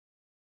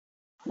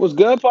What's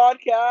good,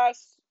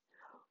 podcast?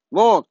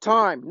 Long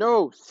time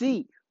no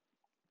see.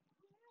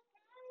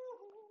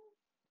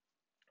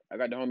 I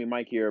got the homie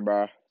Mike here,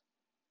 bro.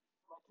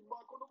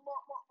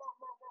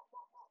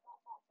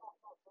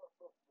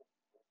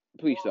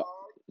 Please stop.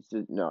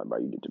 No, bro,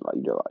 you did a lot.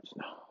 You did a lot just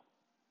now.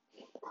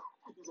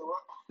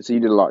 So you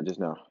did a lot just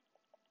now.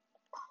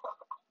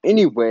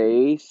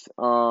 Anyways,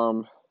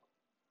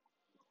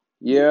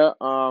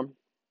 yeah,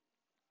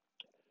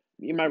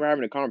 me and Mike were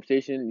having a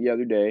conversation the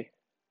other day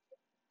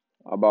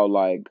about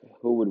like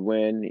who would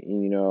win,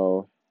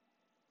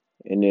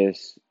 in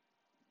this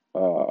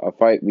a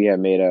fight we had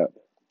made up.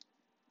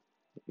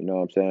 You know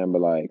what I'm saying?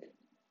 But like,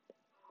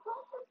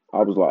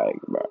 I was like,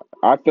 bro,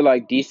 I feel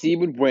like DC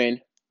would win.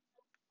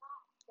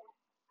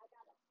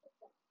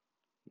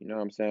 You know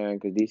what I'm saying?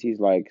 Because DC's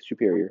like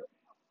superior,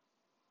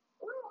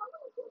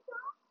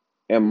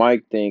 and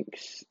Mike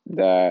thinks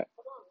that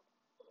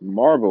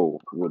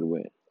Marvel would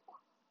win.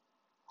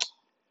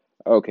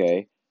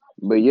 Okay.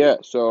 But yeah,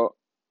 so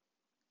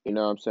you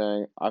know what I'm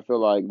saying? I feel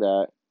like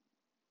that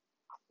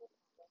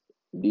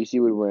DC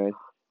would win.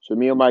 So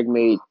me and Mike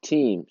made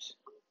teams,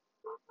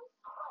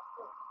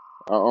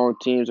 our own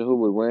teams of who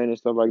would win and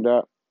stuff like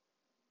that.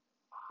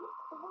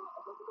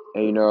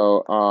 And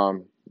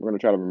we're gonna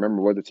try to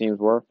remember what the teams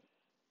were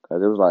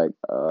because it was like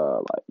a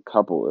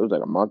couple. It was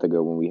like a month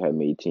ago when we had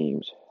made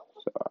teams.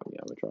 So yeah,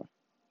 I'm gonna try.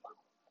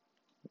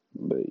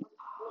 But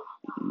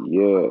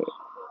yeah,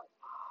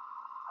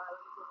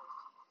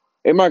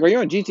 hey Mike, are you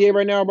on GTA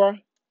right now, bro?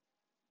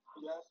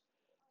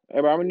 Hey,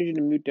 bro, I'm gonna need you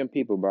to mute them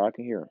people, bro. I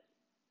can hear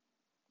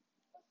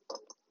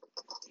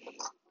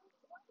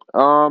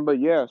them. But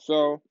yeah,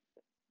 so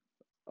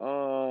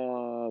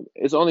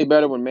it's only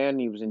better when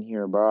Manny was in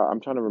here, bro.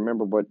 I'm trying to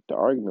remember what the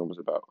argument was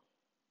about.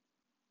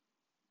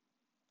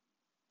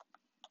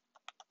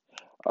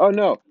 Oh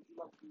no,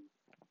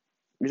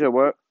 you said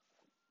what?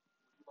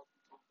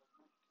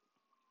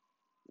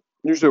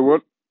 You said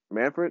what?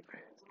 Manfred?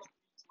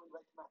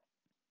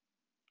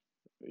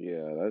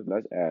 Yeah,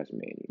 let's ask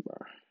Manny, bro.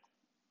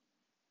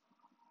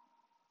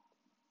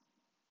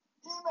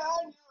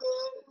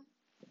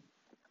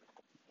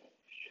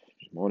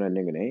 Just know that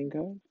nigga name,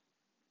 cuz.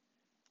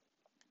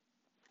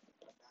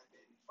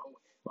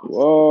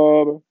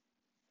 Whoa,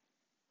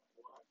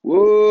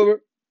 whoa.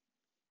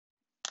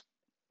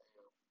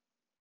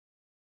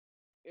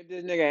 If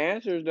this nigga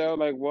answers though,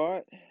 like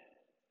what?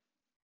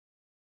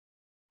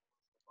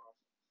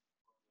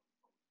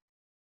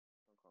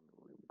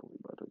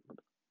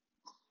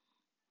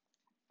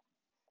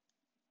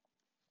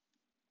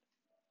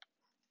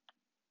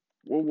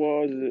 What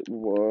was it?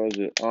 What was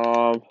it?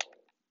 I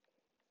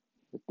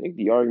think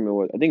the argument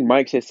was. I think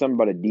Mike said something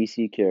about a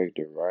DC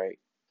character, right?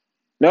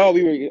 No,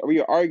 we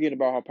were arguing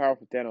about how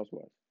powerful Thanos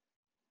was,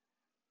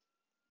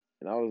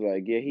 and I was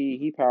like, yeah,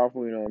 he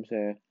powerful. You know what I'm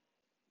saying?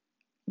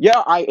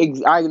 Yeah,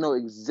 I know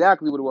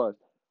exactly what it was.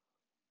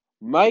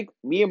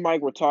 Me and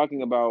Mike were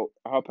talking about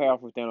how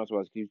powerful Thanos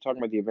was. He was talking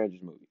about the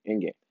Avengers movie,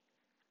 Endgame.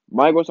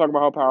 Mike was talking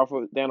about how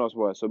powerful Thanos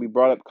was, so we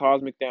brought up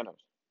Cosmic Thanos,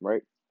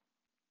 right?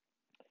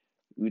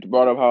 We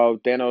brought up how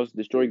Thanos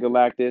destroyed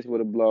Galactus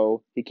with a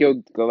blow. He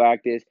killed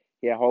Galactus.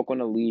 He had Hulk on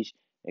a leash,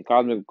 and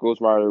Cosmic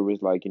Ghost Rider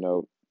was like,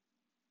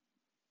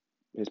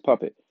 his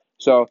puppet.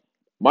 So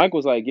Mike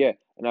was like, yeah,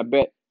 and I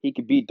bet he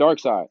could beat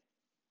Darkseid.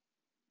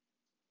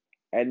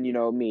 And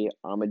me,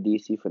 I'm a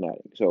DC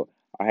fanatic, so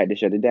I had to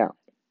shut it down.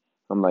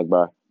 I'm like,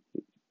 bro,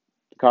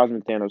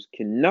 Cosmic Thanos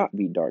cannot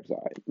beat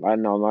Darkseid. I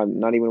know,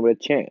 not even with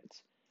a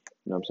chance.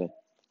 You know what I'm saying?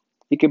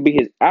 He could be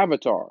his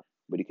avatar,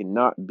 but he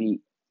cannot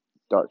beat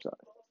Darkseid.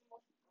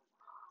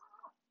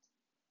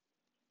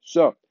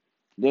 So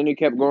then it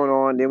kept going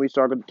on. Then we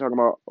started talking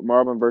about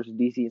Marvel versus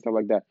DC and stuff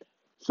like that.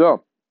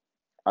 So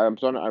I'm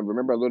starting. I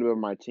remember a little bit of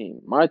my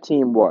team. My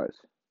team was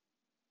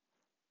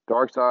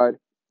Darkseid,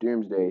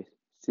 Doomsday,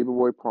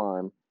 Superboy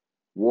Prime,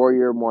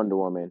 Warrior, Wonder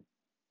Woman.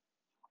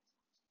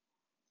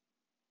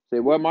 Say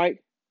what,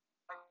 Mike?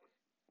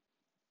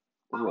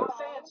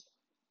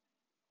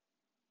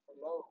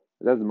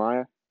 That's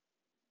Maya.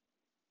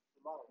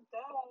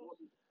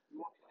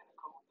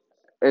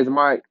 It's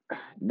Mike.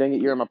 Dang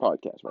it, you're on my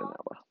podcast right now,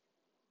 bro.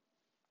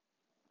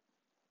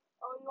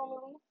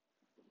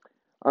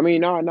 I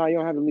mean, no, you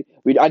don't have to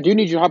leave. I do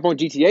need you to hop on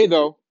GTA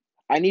though.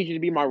 I need you to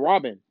be my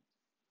Robin,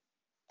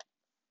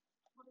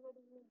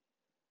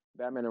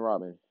 Batman and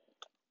Robin.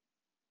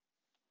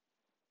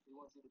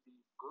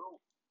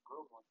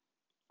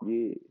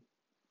 Yeah.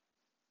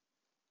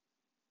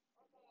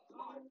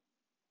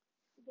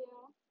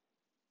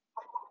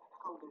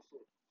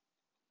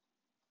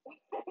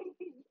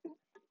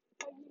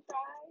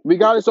 We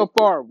got it so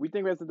far. We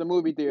think that's at the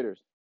movie theaters.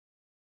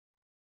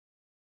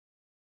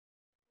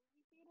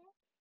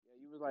 Yeah,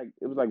 you was like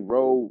it was like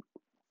row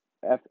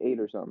F8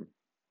 or something.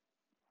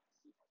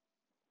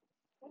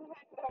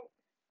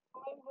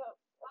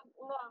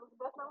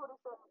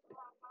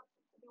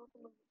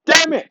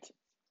 Damn it!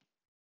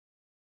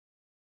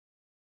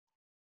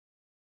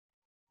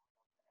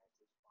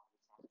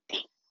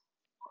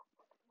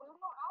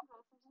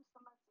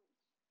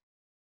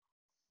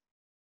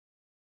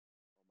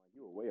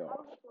 way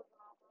off.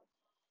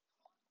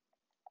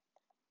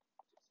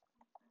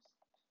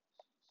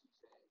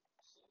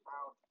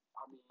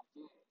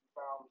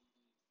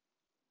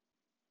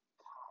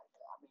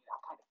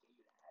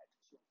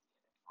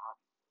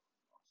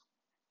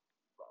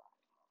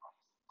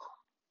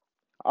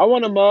 I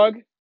want a mug.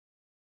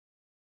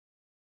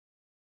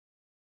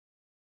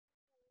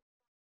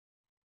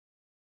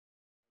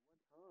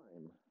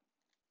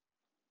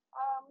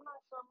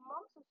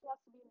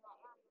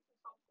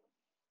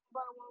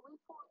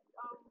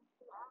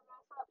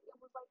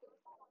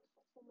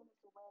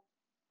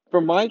 For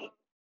Mike?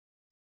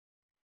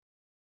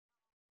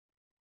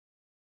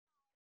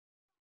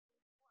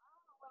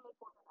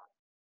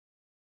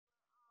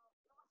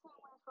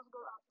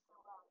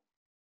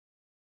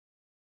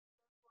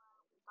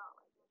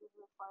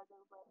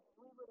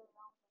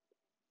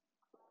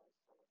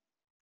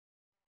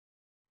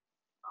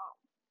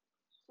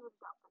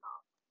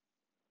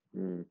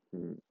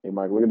 Mm-hmm. Hey,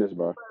 Mike, look at this,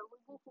 bro.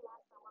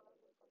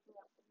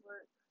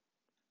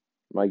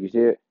 Mike, you see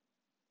it?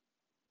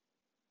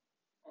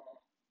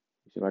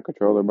 You see my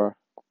controller, bro?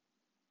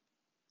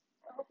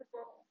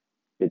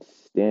 It's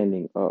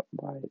standing up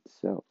by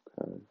itself,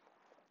 cuz.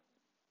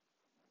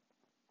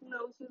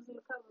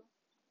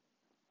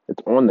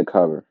 It's on the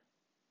cover.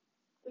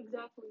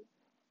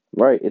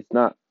 Right, it's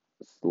not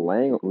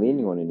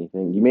leaning on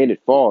anything. You made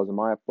it fall,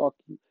 Zamaya. Fuck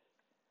you.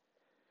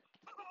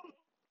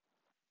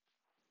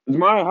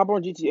 Zamaya, hop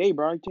on GTA,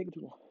 bro. You take it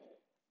too long.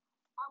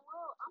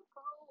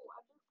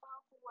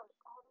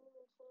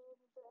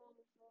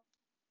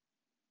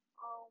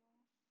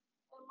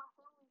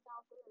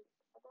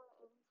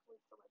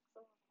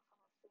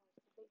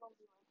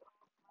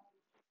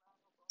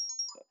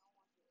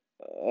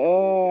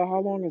 How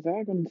long is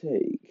that gonna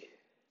take?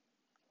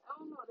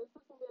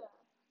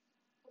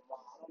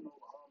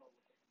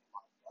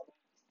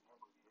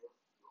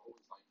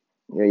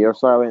 Yeah, you're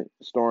silent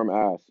storm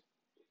ass.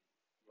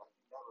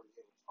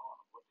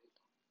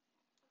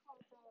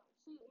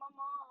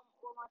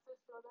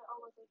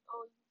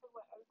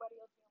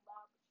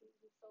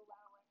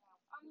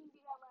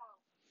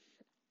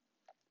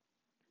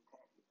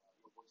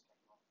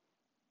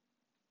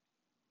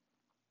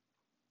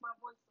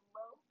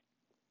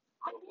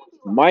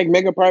 Mike,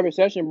 make a private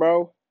session,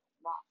 bro.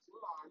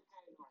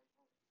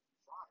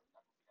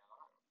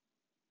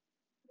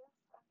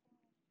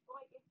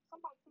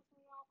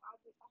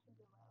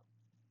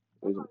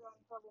 This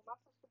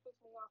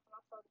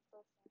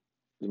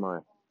is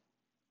mine.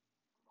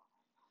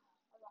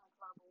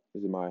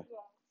 This is mine.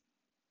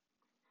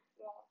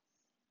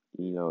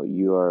 You know,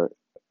 you are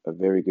a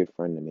very good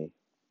friend to me.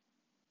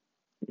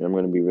 I'm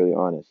gonna be really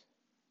honest.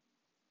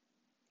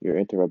 You're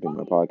interrupting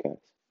my podcast.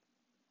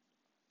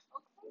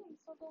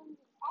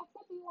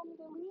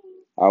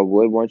 I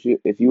would want you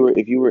if you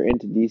were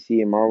into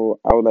DC and Marvel,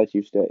 I would let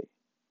you stay.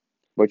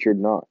 But you're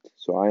not,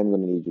 so I am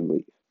gonna need you to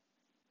leave.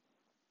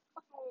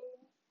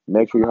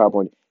 Make sure you hop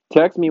on.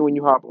 Text me when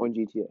you hop on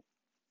GTA.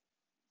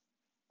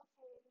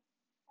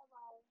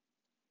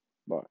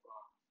 Bye.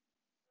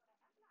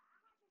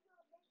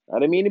 I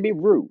didn't mean to be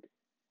rude,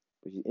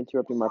 but you're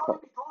interrupting my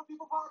podcast.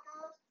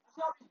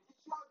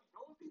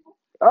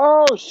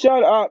 Oh,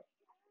 shut up!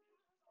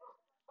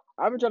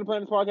 I've been trying to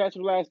plan this podcast for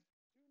the last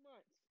 2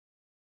 months.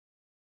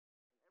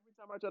 Every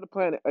time I try to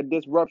plan it, a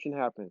disruption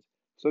happens.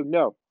 So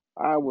no,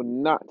 I will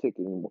not take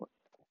it anymore.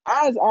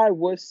 As I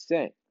was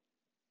saying,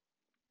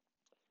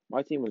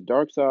 my team was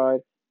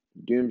Darkseid,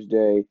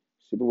 Doomsday,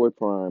 Superboy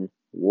Prime,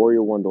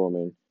 Warrior Wonder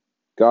Woman,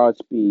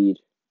 Godspeed.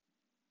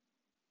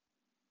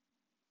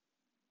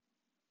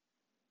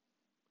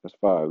 That's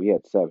five. We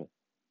had seven.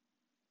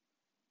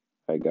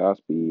 I had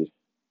Godspeed.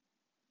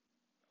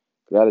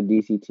 I had a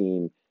DC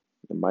team,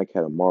 and Mike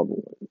had a Marvel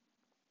one.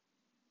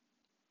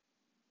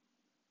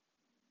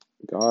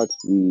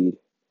 Godspeed.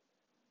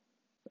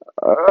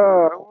 I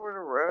want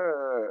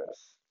to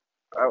rest.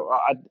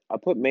 I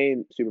put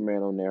main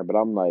Superman on there, but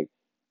I'm like,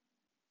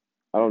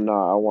 I don't know.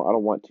 I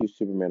don't want two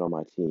Supermen on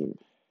my team.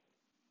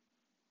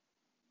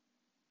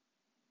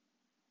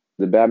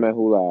 The Batman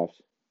Who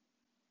Laughs.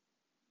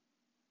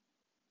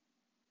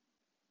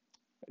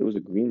 It was a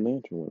Green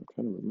Lantern one. I'm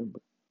trying to remember.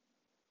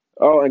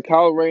 Oh, and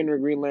Kyle Rayner,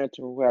 Green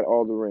Lantern, who had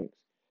all the rings.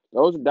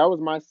 Those that was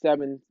my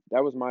seven.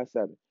 That was my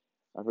seven.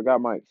 I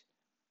forgot Mike's.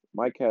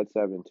 Mike had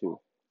seven too.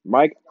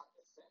 Mike,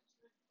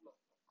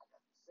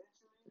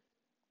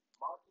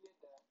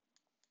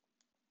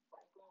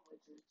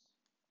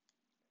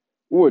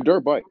 ooh, a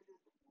dirt bike.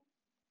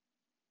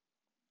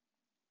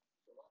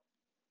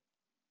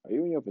 Are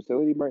you in your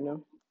facility right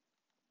now?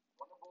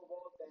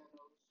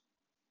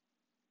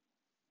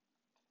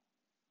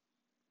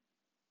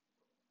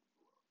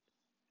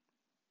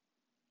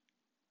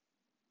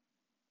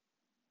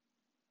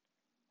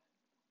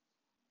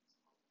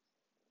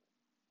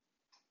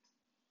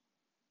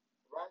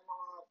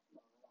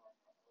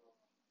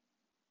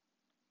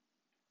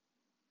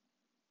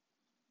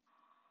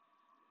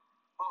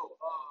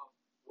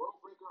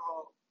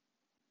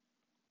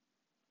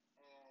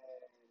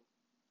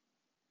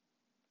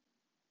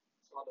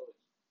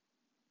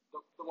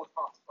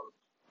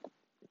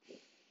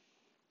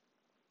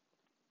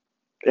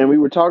 And we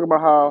were talking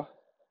about how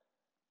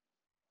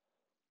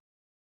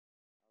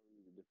we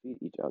defeat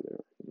each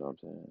other. You know what I'm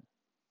saying?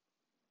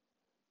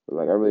 But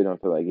like, I really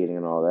don't feel like getting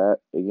in all that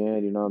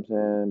again. You know what I'm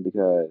saying?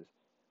 Because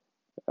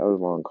that was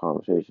a long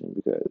conversation.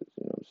 Because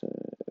you know what I'm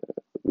saying?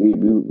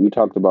 We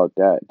talked about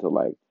that to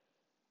like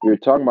we were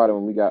talking about it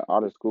when we got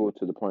out of school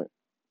to the point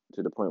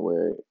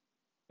where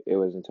it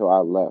was until I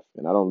left,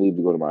 and I don't leave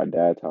to go to my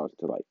dad's house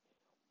until like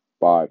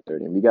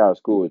 5:30, and we got out of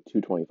school at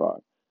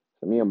 2:25.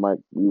 So me and Mike,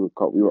 we were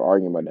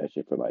arguing about that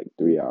shit for like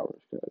 3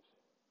 hours because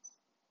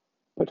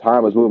the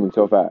time was moving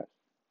so fast.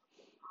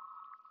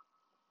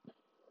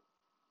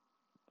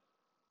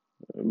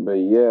 But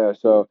yeah,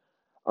 so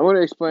I'm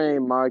gonna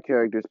explain my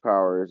character's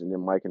powers, and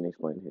then Mike can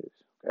explain his.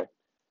 Okay,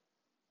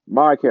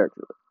 my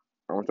character.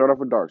 I'm gonna start off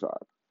with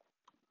Darkseid.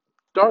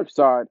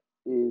 Darkseid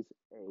is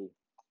a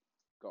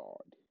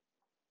god.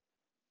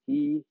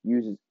 He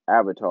uses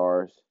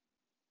avatars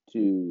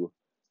to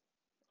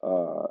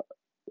uh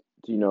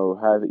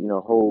have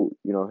hold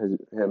his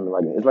him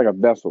like it's like a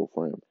vessel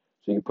for him.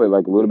 So you can put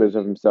like a little bit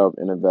of himself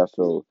in a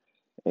vessel,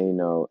 and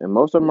and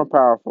most of them are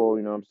powerful.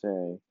 You know what I'm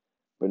saying?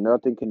 But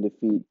nothing can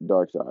defeat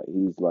Darkseid.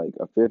 He's like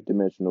a fifth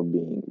dimensional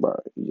being, bro.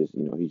 He's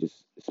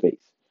just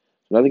space.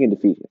 So nothing can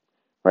defeat him,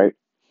 right?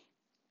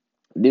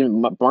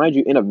 Then mind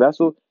you, in a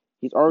vessel,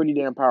 he's already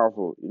damn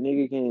powerful. The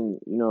nigga can,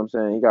 you know what I'm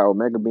saying? He got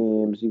omega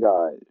beams. He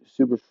got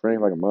super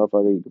strength like a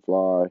motherfucker. He can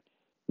fly.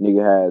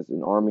 Nigga has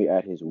an army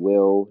at his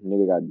will.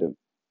 Nigga got the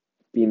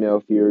female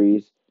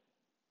furies.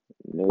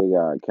 Nigga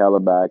got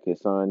Calabac, his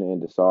son,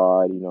 and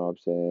Desaad, you know what I'm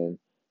saying?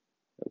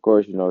 Of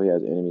course, he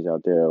has enemies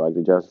out there like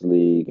the Justice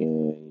League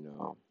and,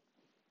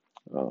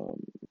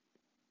 um,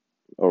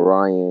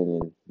 Orion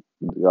and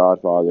the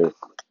Godfather.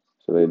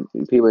 So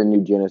the people in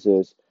New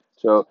Genesis.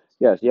 So,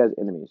 yes, he has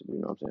enemies, you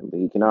know what I'm saying? But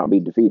he cannot be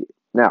defeated.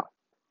 Now,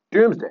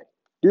 Doomsday.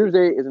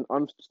 Doomsday is an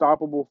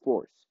unstoppable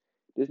force.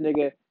 This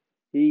nigga,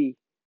 he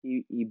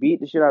he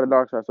beat the shit out of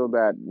Darkseid so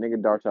bad, nigga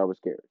Darkseid was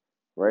scared,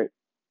 right?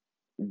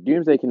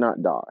 Doomsday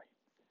cannot die.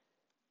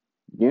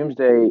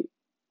 Doomsday,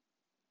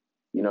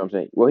 you know what I'm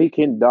saying? Well, he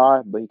can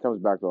die, but he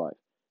comes back to life.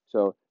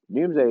 So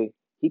Doomsday,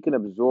 he can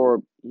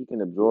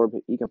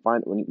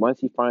find once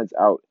he finds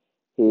out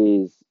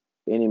his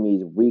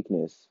enemy's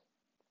weakness,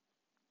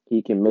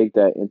 he can make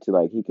that into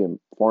like he can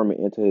form it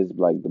into his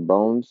like the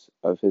bones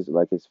of his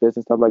like his fist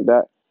and stuff like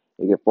that.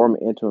 He can form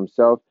it into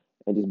himself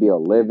and just be a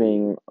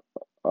living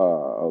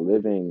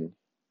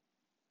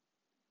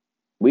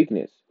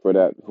weakness for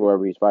that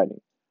whoever he's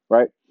fighting,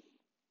 right?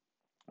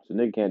 So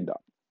nigga can't die.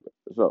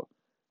 So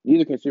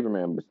neither can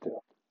Superman, but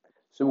still.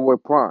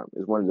 Superboy Prime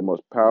is one of the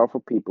most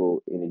powerful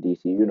people in the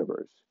DC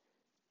universe.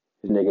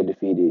 This nigga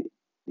defeated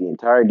the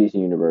entire DC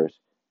universe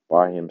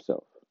by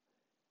himself.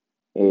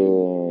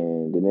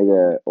 And the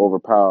nigga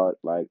overpowered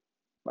like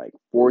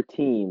four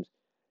teams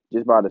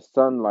just by the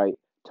sunlight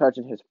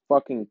touching his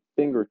fucking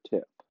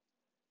fingertip.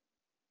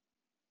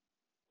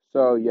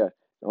 So yeah,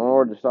 in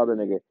order to stop the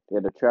nigga, they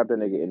had to trap the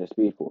nigga in the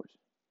Speed Force.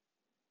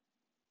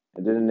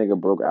 And then the nigga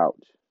broke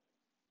out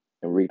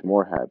and wreaked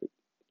more havoc.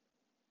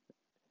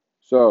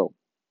 So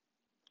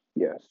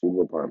yeah,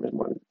 Superboy Prime is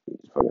one.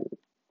 He's fucking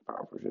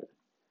powerful shit.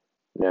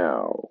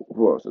 Now,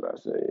 who else did I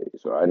say?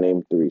 So I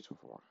named three so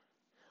far.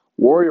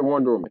 Warrior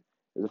Wonder Woman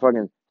is a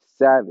fucking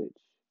savage.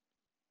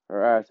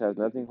 Her ass has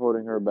nothing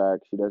holding her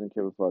back. She doesn't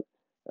give a fuck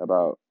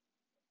about.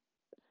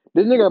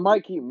 This nigga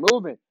might keep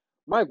moving.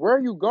 Mike, where are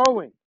you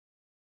going?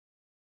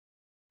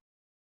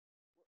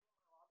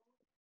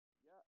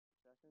 Yeah,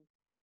 Session.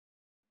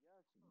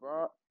 Yes,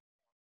 bro. I'm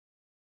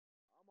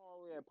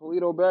all the way at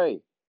Polito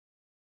Bay.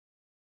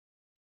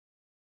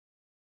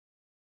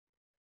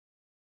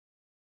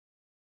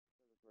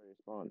 That's where they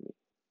spawned me.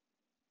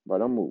 But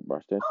don't move, bro.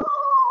 Stand still.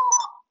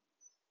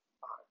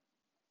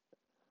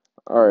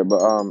 All right,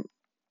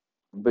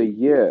 but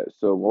yeah.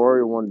 So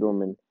Warrior Wonder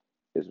Woman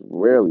is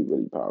really,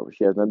 really powerful.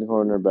 She has nothing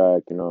holding her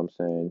back. You know what I'm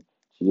saying?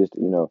 She's just,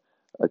 a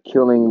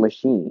killing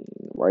machine,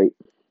 right?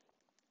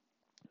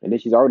 And then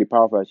she's already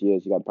powerful as she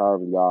is. She got the power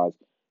of the gods,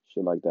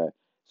 shit like that.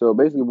 So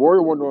basically,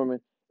 Warrior Wonder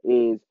Woman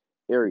is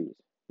Ares.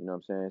 You know what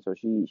I'm saying? So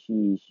she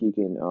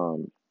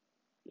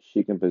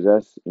can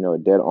possess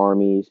dead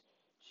armies.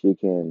 She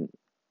can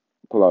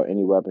pull out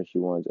any weapon she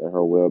wants at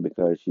her will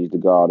because she's the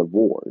god of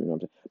war. You know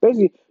what I'm saying?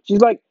 Basically,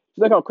 she's like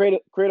how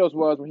Kratos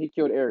was when he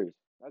killed Ares.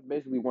 That's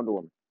basically Wonder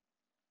Woman.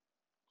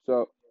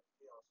 So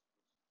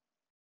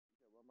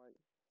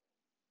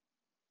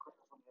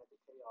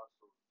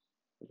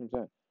that's what I'm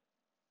saying.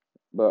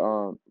 But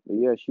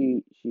yeah,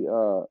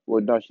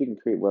 well no, she can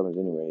create weapons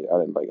anyway. I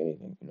didn't like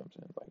anything. You know what I'm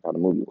saying? Like how the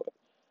movie was.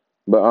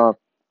 But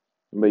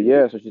But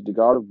yeah, so she's the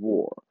god of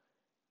war.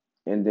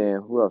 And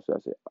then who else did I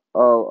say?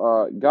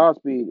 Oh,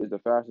 Godspeed is the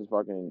fastest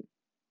fucking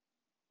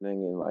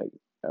thing in like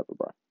ever,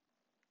 bro.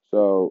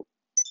 So,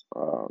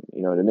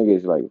 the nigga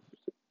is like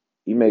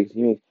he makes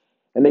and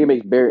nigga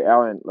makes Barry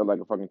Allen look like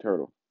a fucking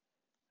turtle.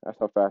 That's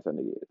how fast that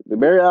nigga is. But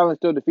Barry Allen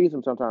still defeats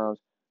him sometimes,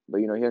 but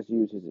he has to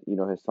use his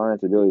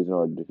science abilities in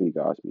order to defeat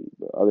Godspeed.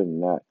 But other than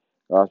that,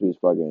 Godspeed's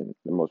fucking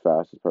the most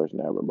fastest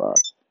person ever, bro.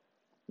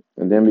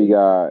 And then we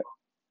got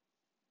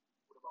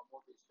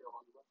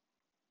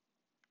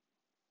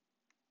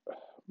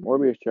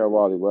Morbius trailed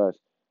Wally West.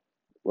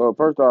 Well,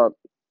 first off,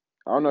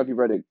 I don't know if you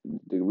read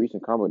the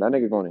recent comic. That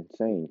nigga going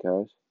insane,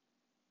 cuz,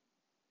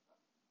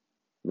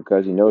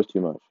 because he knows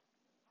too much.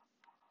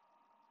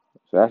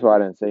 So that's why I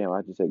didn't say him.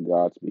 I just said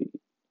Godspeed.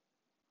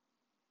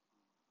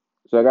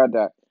 So I got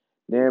that.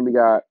 Then we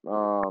got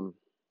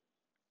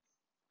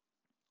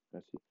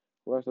let's see.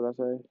 What else did I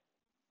say?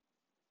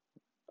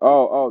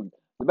 Oh,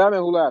 the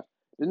Batman Who Laughs.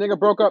 This nigga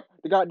broke up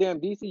the goddamn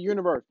DC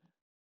universe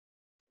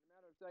in a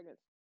matter of seconds.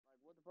 Like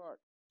what the fuck?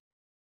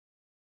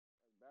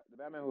 The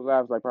Batman Who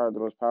Laughs is like probably the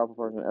most powerful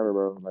person ever,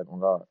 bro. Like on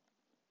God.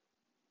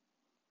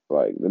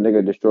 Like the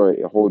nigga destroyed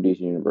a whole DC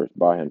universe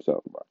by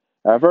himself, bro.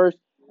 At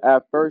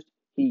first,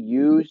 he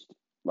used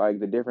like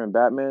the different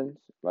Batmans,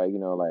 like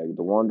like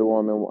the Wonder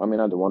Woman. I mean,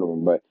 not the Wonder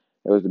Woman, but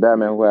it was the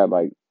Batman who had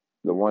like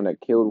the one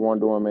that killed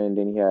Wonder Woman.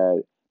 Then he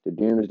had the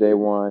Doomsday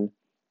one.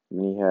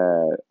 And he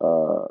had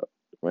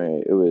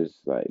when it was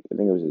like I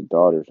think it was his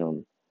daughter or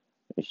something,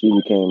 and she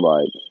became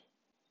like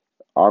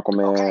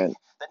Aquaman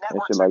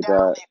and shit like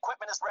that.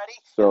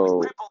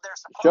 So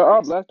shut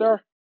up,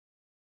 Lester.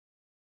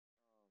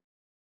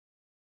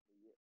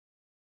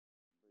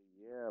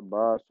 Yeah,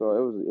 bro. So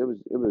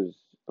it was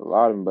a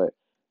lot of them, but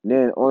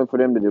then only for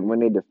them to when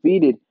they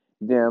defeated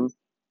them,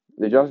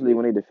 the Justice League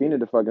when they defeated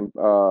the fucking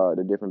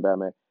the different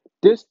Batman,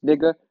 this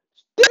nigga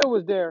still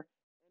was there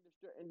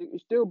and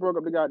it still broke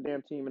up the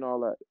goddamn team and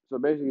all that. So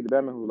basically, the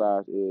Batman Who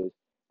Lies is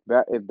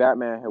if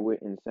Batman had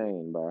went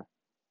insane, bro.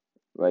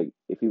 Like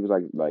if he was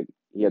like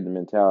he had the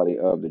mentality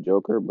of the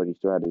Joker, but he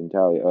still had the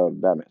mentality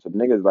of Batman. So the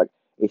nigga is like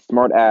a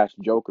smart ass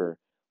Joker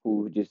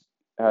who just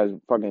has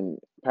fucking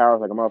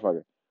powers like a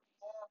motherfucker.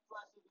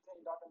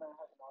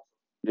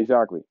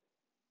 Exactly.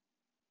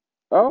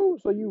 Oh,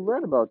 so you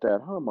read about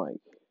that, huh,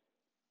 Mike?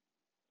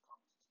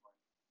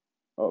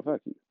 Oh,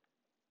 fuck you.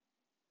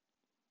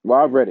 Well,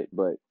 I've read it,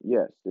 but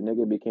yes, the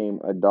nigga became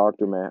a dark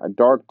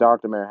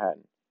Doctor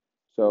Manhattan.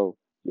 So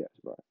yes,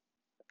 bro.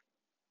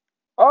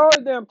 Oh,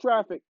 damn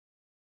traffic.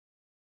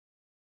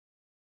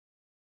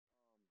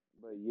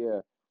 But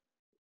yeah,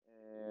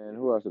 and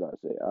who else did I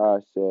say?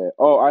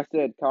 I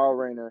said Kyle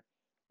Rayner.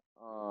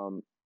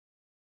 Um,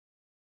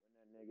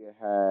 when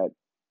that nigga had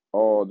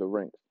all the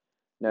rings.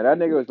 Now that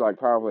nigga was like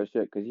powerful as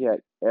shit because he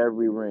had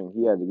every ring.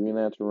 He had the Green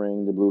Lantern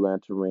ring, the Blue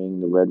Lantern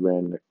ring,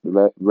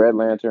 Red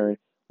Lantern,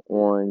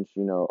 orange.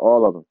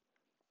 All of them.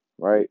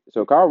 Right?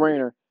 So Kyle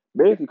Rayner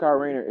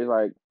is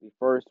like the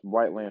first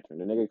White Lantern.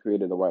 The nigga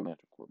created the White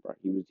Lantern Corps, right?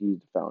 He's the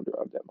founder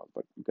of that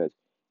motherfucker because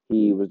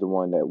he was the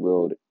one that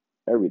willed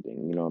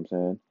everything. You know what I'm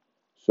saying?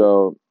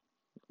 So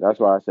that's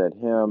why I said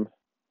him.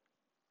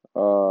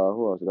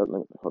 Who else?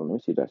 Hold on, let me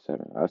see that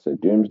seven. I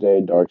said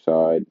Doomsday,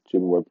 Darkseid,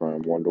 Superboy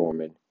Prime, Wonder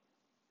Woman,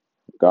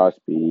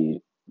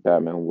 Godspeed,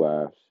 Batman Who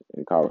Laughs,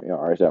 and Kyle. Yeah, I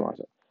already said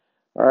myself.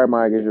 All right,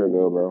 Mike, it's your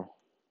go, bro.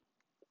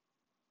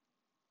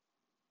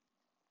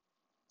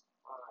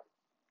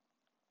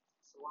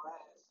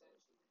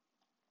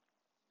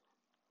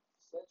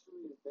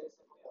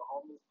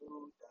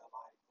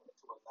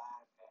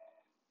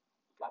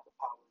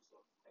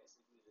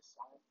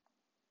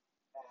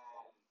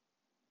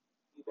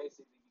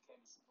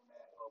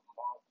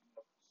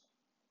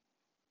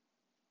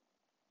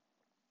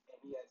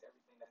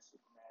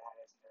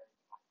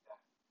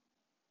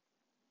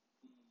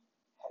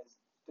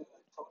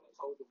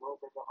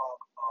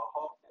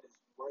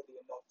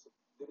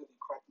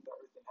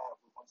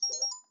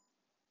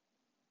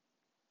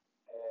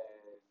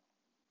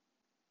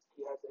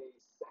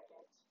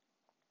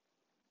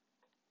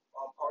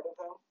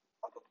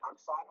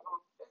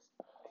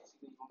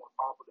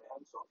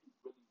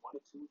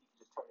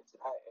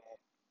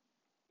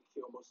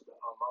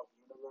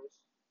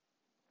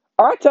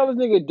 I tell this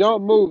nigga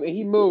don't move, and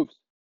he moves.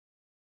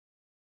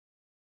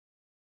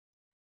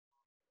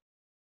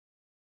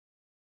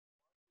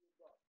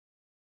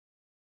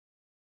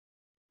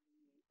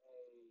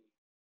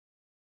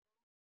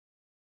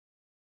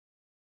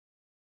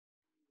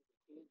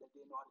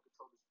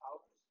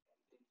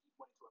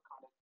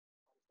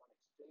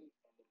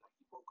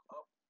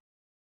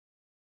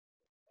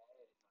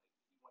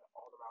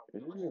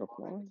 Is this nigga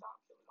flying?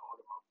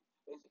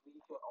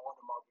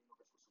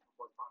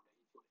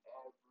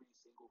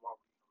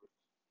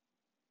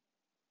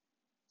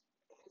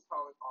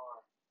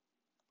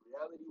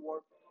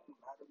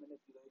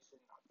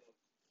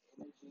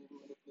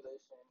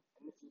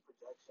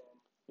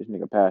 This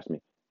nigga passed me.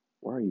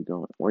 Where are you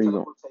going? Where are you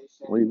going?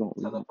 Where are you going?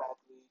 Where are you going?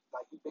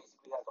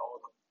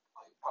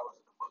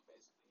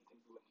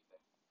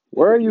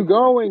 Where are you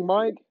going,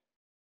 Mike?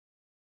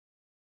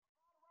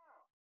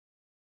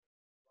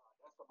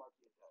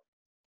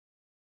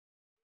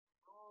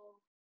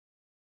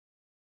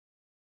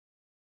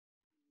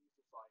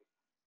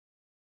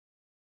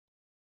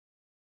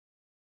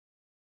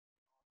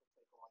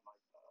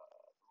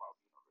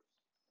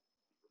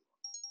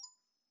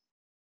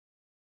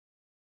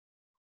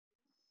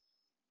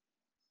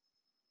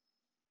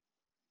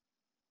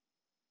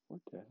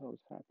 What the hell is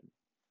happening?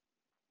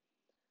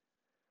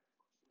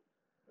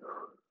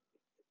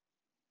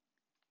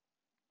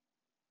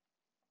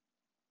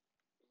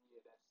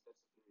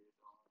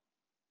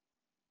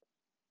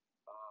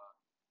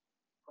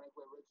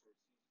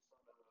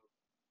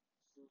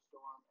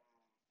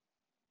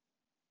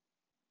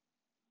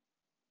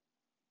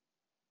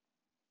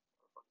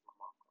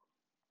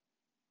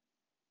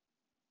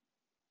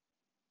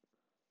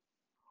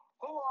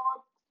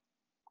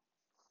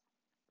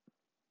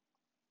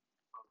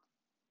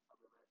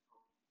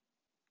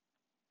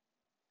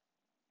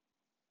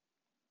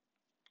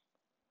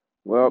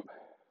 Well,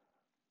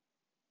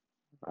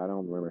 I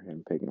don't remember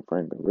him picking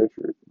Franklin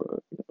Richards,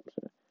 but you know what I'm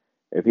saying.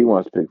 If he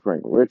wants to pick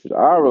Franklin Richards,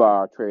 I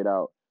rely on trade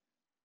out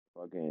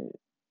fucking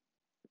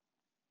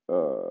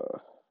uh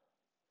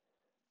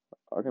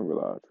I can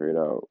rely on trade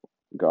out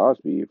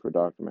Godspeed for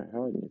Dr.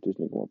 Manhattan if this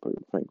nigga want to play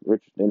with Frank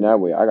Richards. Then that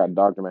way I got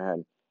Dr.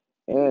 Manhattan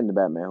and the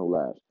Batman Who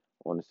Laughs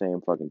on the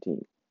same fucking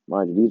team.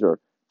 Mind you, these are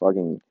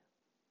fucking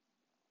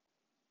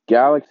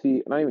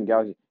Galaxy, not even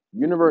Galaxy,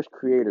 universe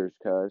creators,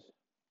 cuz.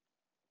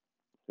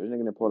 This nigga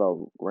gonna pull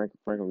out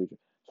Franklin Richards.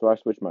 So I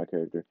switched my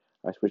character.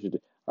 I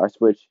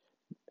switched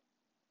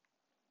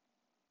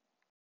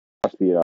Godspeed